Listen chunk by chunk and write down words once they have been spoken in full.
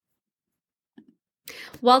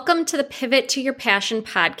Welcome to the Pivot to Your Passion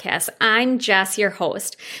podcast. I'm Jess, your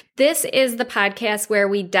host. This is the podcast where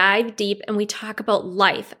we dive deep and we talk about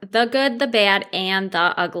life, the good, the bad, and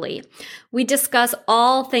the ugly. We discuss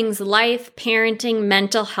all things life, parenting,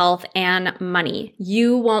 mental health, and money.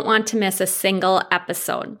 You won't want to miss a single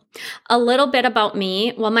episode. A little bit about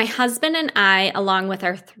me. Well, my husband and I, along with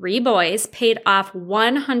our 3 boys, paid off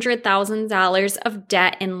 $100,000 of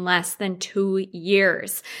debt in less than 2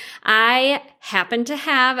 years. I happened to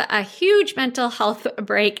have a huge mental health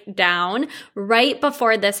breakdown right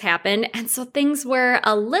before this happened, and so things were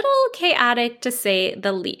a little chaotic to say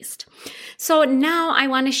the least. So now I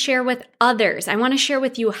want to share with others. I want to share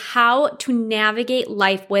with you how to navigate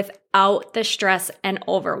life without the stress and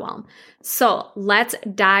overwhelm. So let's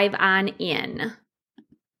dive on in.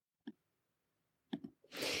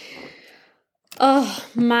 Oh,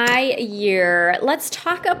 my year. Let's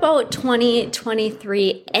talk about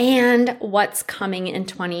 2023 and what's coming in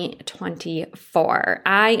 2024.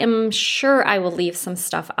 I am sure I will leave some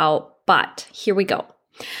stuff out, but here we go.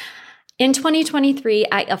 In 2023,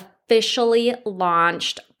 I officially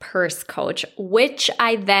launched Purse Coach, which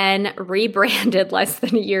I then rebranded less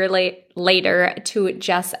than a year later to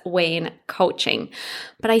Jess Wayne Coaching.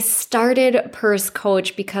 But I started Purse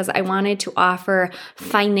Coach because I wanted to offer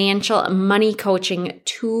financial money coaching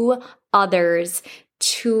to others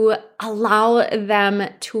to allow them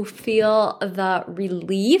to feel the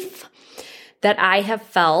relief that I have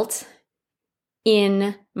felt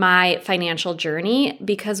in my financial journey,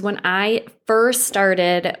 because when I first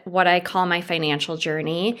started what I call my financial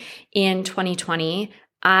journey in 2020,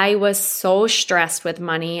 I was so stressed with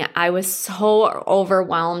money. I was so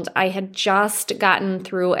overwhelmed. I had just gotten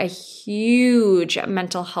through a huge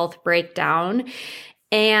mental health breakdown,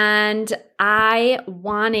 and I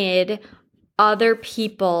wanted other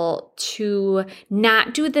people to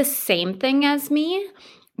not do the same thing as me,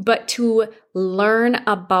 but to learn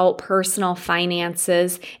about personal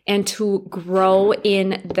finances and to grow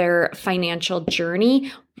in their financial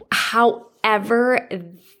journey, however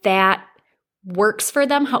that works for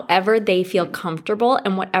them, however they feel comfortable,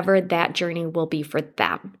 and whatever that journey will be for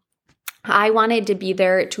them. I wanted to be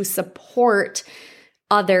there to support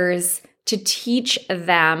others, to teach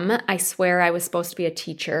them. I swear I was supposed to be a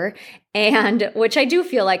teacher, and which I do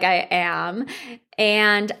feel like I am.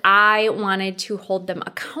 And I wanted to hold them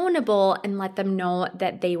accountable and let them know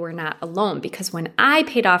that they were not alone, because when I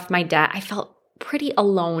paid off my debt, I felt pretty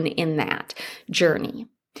alone in that journey.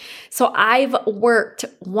 So I've worked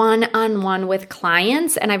one-on-one with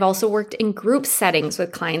clients, and I've also worked in group settings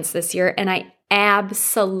with clients this year, and I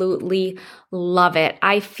absolutely love it.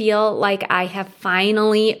 I feel like I have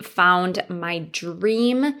finally found my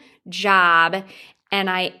dream job, and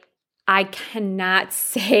I cannot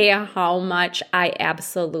say how much I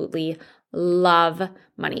absolutely love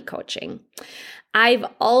money coaching. I've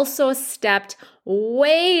also stepped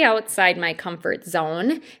way outside my comfort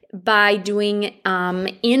zone by doing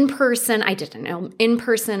in-person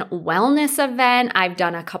wellness event. I've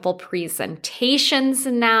done a couple presentations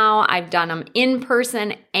now. I've done them in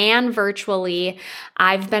person and virtually.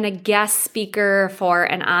 I've been a guest speaker for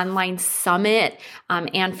an online summit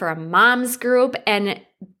and for a mom's group, and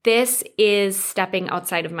this is stepping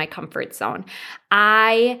outside of my comfort zone.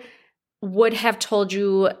 I would have told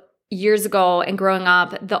you years ago and growing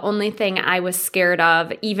up, the only thing I was scared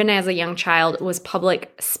of, even as a young child, was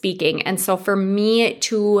public speaking. And so for me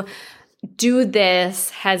to do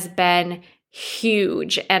this has been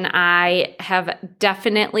huge. And I have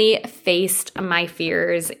definitely faced my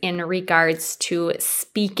fears in regards to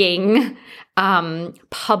speaking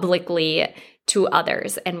publicly to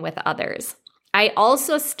others and with others. I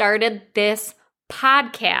also started this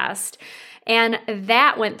podcast, and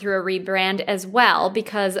that went through a rebrand as well,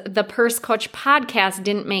 because the Purse Coach podcast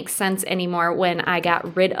didn't make sense anymore when I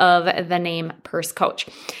got rid of the name Purse Coach.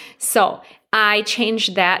 So I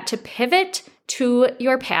changed that to Pivot to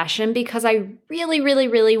Your Passion, because I really, really,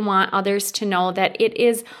 really want others to know that it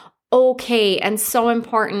is okay and so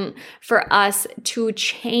important for us to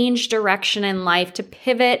change direction in life, to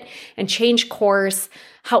pivot and change course,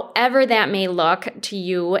 however that may look to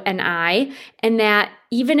you and I, and that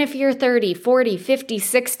even if you're 30, 40, 50,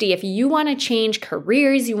 60, if you want to change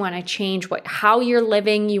careers, you want to change how you're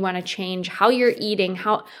living, you want to change how you're eating,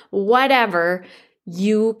 whatever,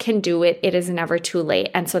 you can do it. It is never too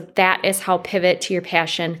late. And so that is how Pivot to Your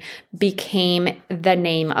Passion became the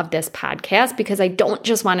name of this podcast, because I don't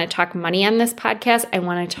just want to talk money on this podcast. I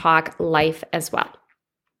want to talk life as well.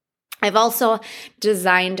 I've also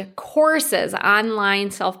designed courses,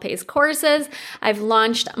 online self-paced courses. I've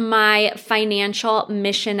launched my financial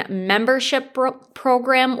mission membership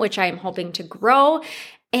program, which I'm hoping to grow.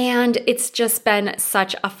 And it's just been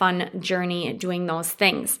such a fun journey doing those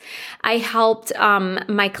things. I helped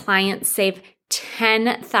my clients save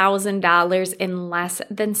 $10,000 in less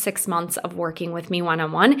than 6 months of working with me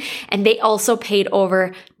one-on-one. And they also paid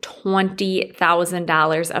over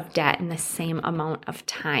 $20,000 of debt in the same amount of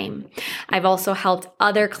time. I've also helped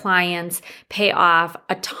other clients pay off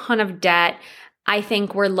a ton of debt. I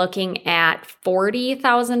think we're looking at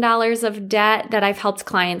 $40,000 of debt that I've helped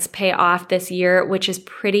clients pay off this year, which is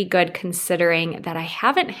pretty good considering that I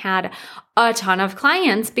haven't had a ton of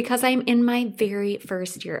clients because I'm in my very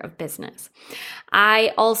first year of business.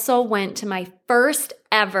 I also went to my first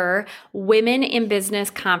ever Women in Business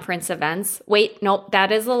conference events. Wait, nope,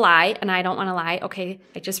 that is a lie, and I don't want to lie. Okay,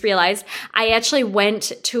 I just realized I actually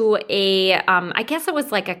went to I guess it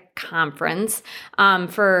was like a conference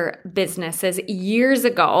for businesses years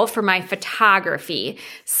ago for my photography.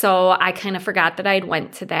 So I kind of forgot that I'd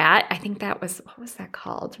went to that. I think that was, what was that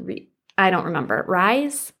called? I don't remember.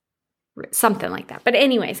 Rise? Something like that. But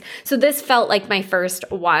anyways, so this felt like my first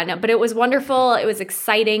one, but it was wonderful. It was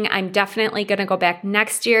exciting. I'm definitely going to go back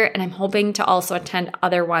next year, and I'm hoping to also attend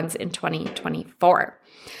other ones in 2024.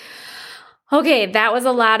 Okay, that was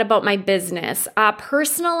a lot about my business.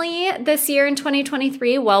 Personally, this year in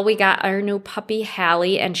 2023, well, we got our new puppy,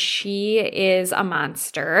 Hallie, and she is a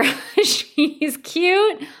monster. She's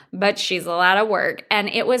cute, but she's a lot of work. And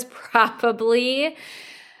it was probably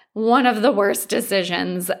one of the worst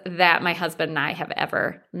decisions that my husband and I have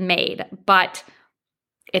ever made, but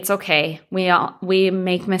it's okay. We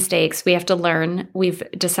make mistakes. We have to learn. We've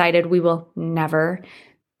decided we will never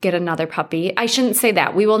get another puppy. I shouldn't say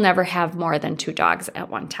that. We will never have more than 2 dogs at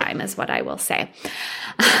one time is what I will say.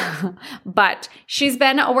 But she's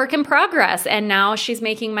been a work in progress, and now she's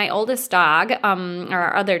making my oldest dog, or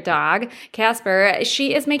our other dog, Casper,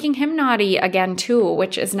 she is making him naughty again too,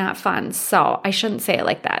 which is not fun. So I shouldn't say it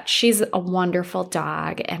like that. She's a wonderful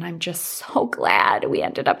dog, and I'm just so glad we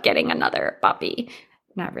ended up getting another puppy.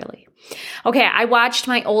 Not really. Okay, I watched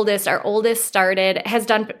our oldest has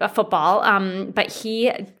done football, but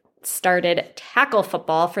he started tackle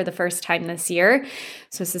football for the first time this year.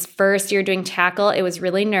 So it's his first year doing tackle. It was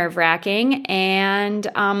really nerve-wracking. And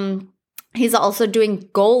he's also doing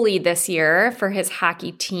goalie this year for his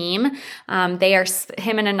hockey team. Him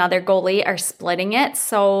and another goalie are splitting it.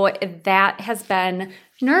 So that has been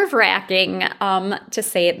nerve-wracking, to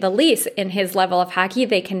say the least. In his level of hockey,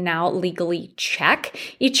 they can now legally check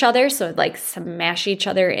each other, so like smash each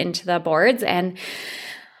other into the boards, and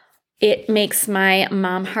it makes my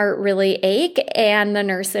mom heart really ache, and the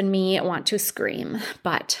nurse and me want to scream,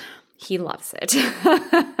 but he loves it.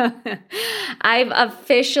 I've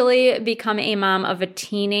officially become a mom of a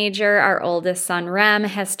teenager. Our oldest son, Rem,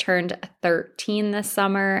 has turned 13 this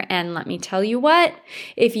summer. And let me tell you what,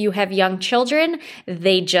 if you have young children,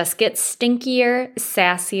 they just get stinkier,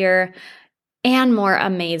 sassier, and more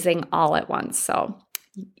amazing all at once. So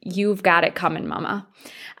you've got it coming, mama.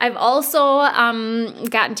 I've also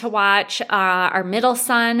gotten to watch our middle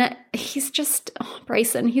son.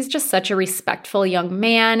 Bryson, he's just such a respectful young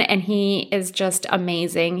man, and he is just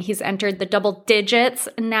amazing. He's entered the double digits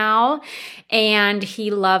now, and he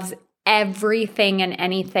loves everything and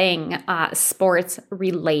anything sports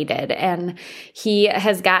related. And he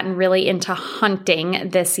has gotten really into hunting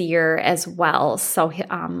this year as well. So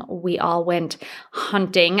we all went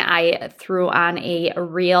hunting. I threw on a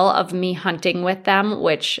reel of me hunting with them,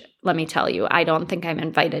 which, let me tell you, I don't think I'm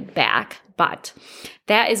invited back. But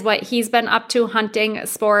that is what he's been up to: hunting,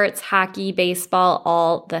 sports, hockey, baseball,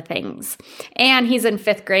 all the things. And he's in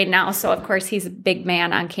 5th grade now, so of course he's a big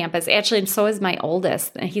man on campus. Actually, and so is my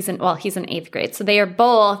oldest. He's in 8th grade. So they are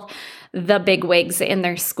both the big wigs in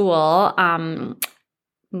their school.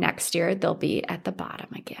 Next year, they'll be at the bottom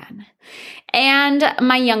again. And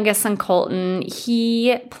my youngest son, Colton,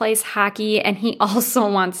 he plays hockey, and he also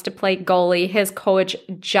wants to play goalie. His coach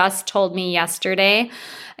just told me yesterday,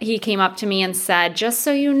 he came up to me and said, just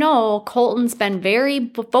so you know, Colton's been very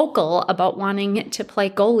vocal about wanting to play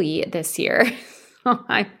goalie this year.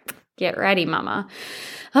 Get ready, mama.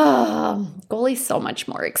 Oh, goalie's so much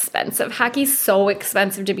more expensive. Hockey's so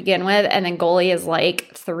expensive to begin with, and then goalie is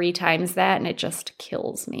like 3 times that, and it just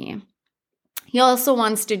kills me. He also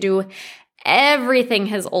wants to do everything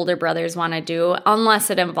his older brothers want to do, unless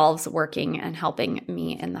it involves working and helping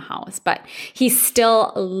me in the house. But he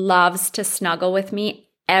still loves to snuggle with me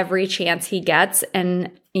every chance he gets, and,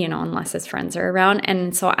 unless his friends are around.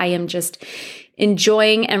 And so I am just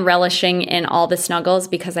enjoying and relishing in all the snuggles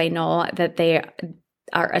because I know that they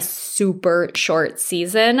are a super short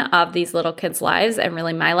season of these little kids' lives and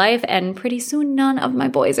really my life. And pretty soon, none of my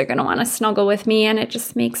boys are going to want to snuggle with me. And it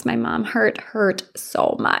just makes my mom hurt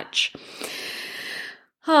so much.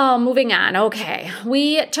 Oh, moving on. Okay.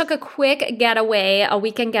 We took a quick getaway, a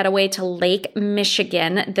weekend getaway to Lake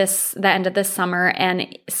Michigan the end of the summer,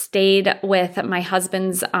 and stayed with my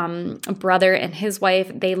husband's brother and his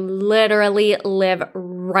wife. They literally live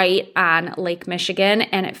right on Lake Michigan,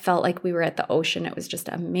 and it felt like we were at the ocean. It was just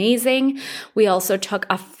amazing. We also took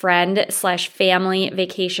a friend/family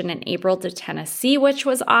vacation in April to Tennessee, which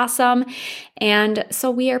was awesome. And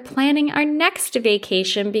so we are planning our next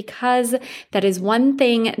vacation because that is one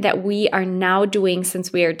thing that we are now doing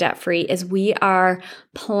since we are debt-free is we are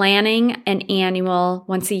planning an annual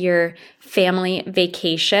once a year family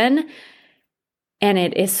vacation. And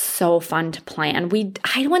it is so fun to plan.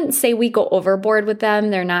 I wouldn't say we go overboard with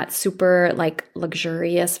them. They're not super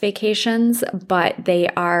luxurious vacations, but they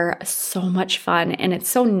are so much fun, and it's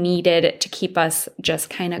so needed to keep us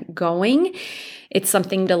just kind of going. It's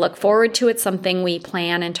something to look forward to. It's something we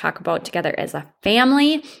plan and talk about together as a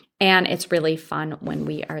family, and it's really fun when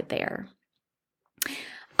we are there.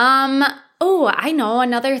 Oh, I know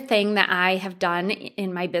another thing that I have done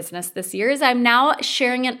in my business this year is I'm now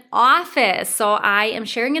sharing an office. So I am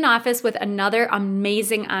sharing an office with another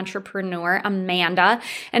amazing entrepreneur, Amanda,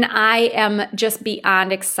 and I am just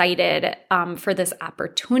beyond excited for this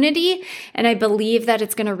opportunity. And I believe that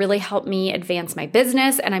it's going to really help me advance my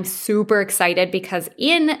business. And I'm super excited because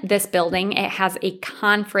in this building, it has a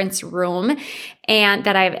conference room and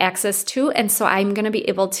that I have access to. And so I'm going to be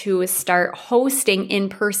able to start hosting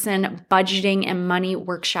in-person budgeting and money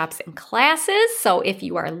workshops and classes. So if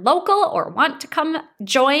you are local or want to come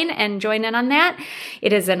join in on that,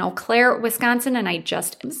 it is in Eau Claire, Wisconsin, and I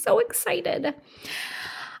just am so excited.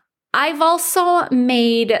 I've also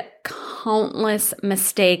made countless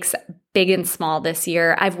mistakes, big and small, this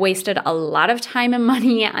year. I've wasted a lot of time and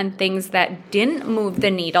money on things that didn't move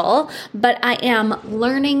the needle, but I am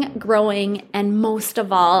learning, growing, and most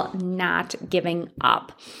of all, not giving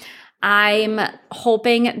up. I'm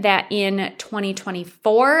hoping that in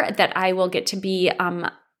 2024 that I will get to be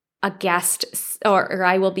a guest, or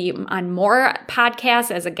I will be on more podcasts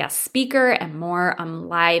as a guest speaker and more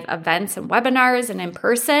live events and webinars and in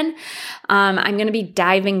person. I'm going to be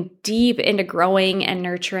diving deep into growing and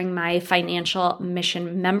nurturing my Financial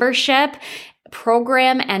Mission membership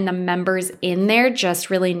program and the members in there, just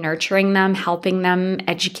really nurturing them, helping them,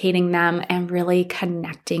 educating them, and really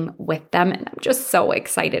connecting with them. And I'm just so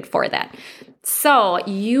excited for that. So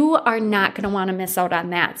you are not going to want to miss out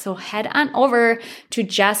on that. So head on over to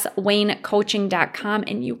JessWayneCoaching.com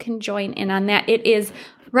and you can join in on that. It is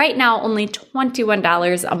right now only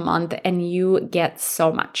 $21 a month and you get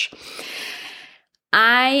so much.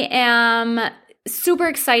 I am super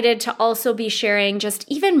excited to also be sharing just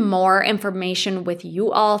even more information with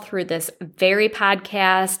you all through this very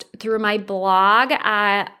podcast, through my blog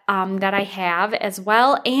that I have as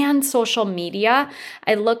well, and social media.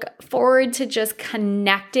 I look forward to just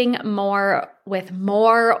connecting more with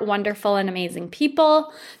more wonderful and amazing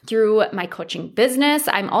people through my coaching business.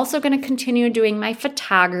 I'm also going to continue doing my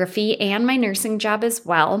photography and my nursing job as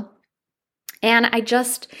well. And I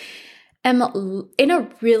just am in a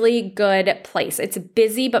really good place. It's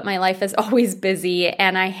busy, but my life is always busy.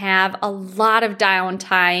 And I have a lot of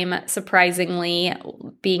downtime, surprisingly,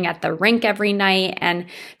 being at the rink every night and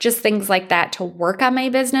just things like that to work on my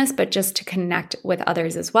business, but just to connect with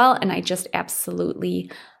others as well. And I just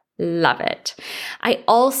absolutely love it. I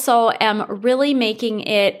also am really making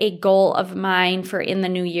it a goal of mine for in the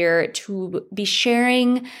new year to be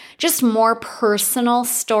sharing just more personal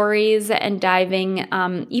stories and diving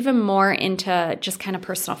even more into just kind of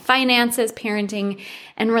personal finances, parenting,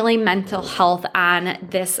 and really mental health on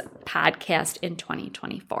this podcast in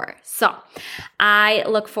 2024. So I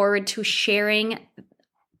look forward to sharing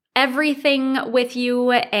everything with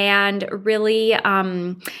you and really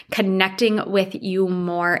connecting with you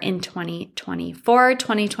more in 2024.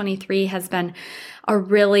 2023 has been a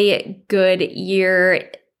really good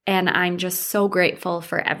year, and I'm just so grateful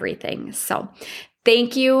for everything. So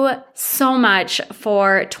thank you so much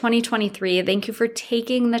for 2023. Thank you for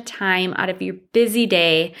taking the time out of your busy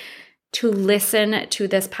day to listen to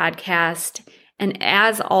this podcast. And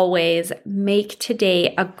as always, make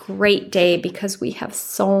today a great day because we have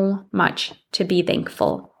so much to be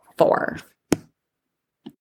thankful for.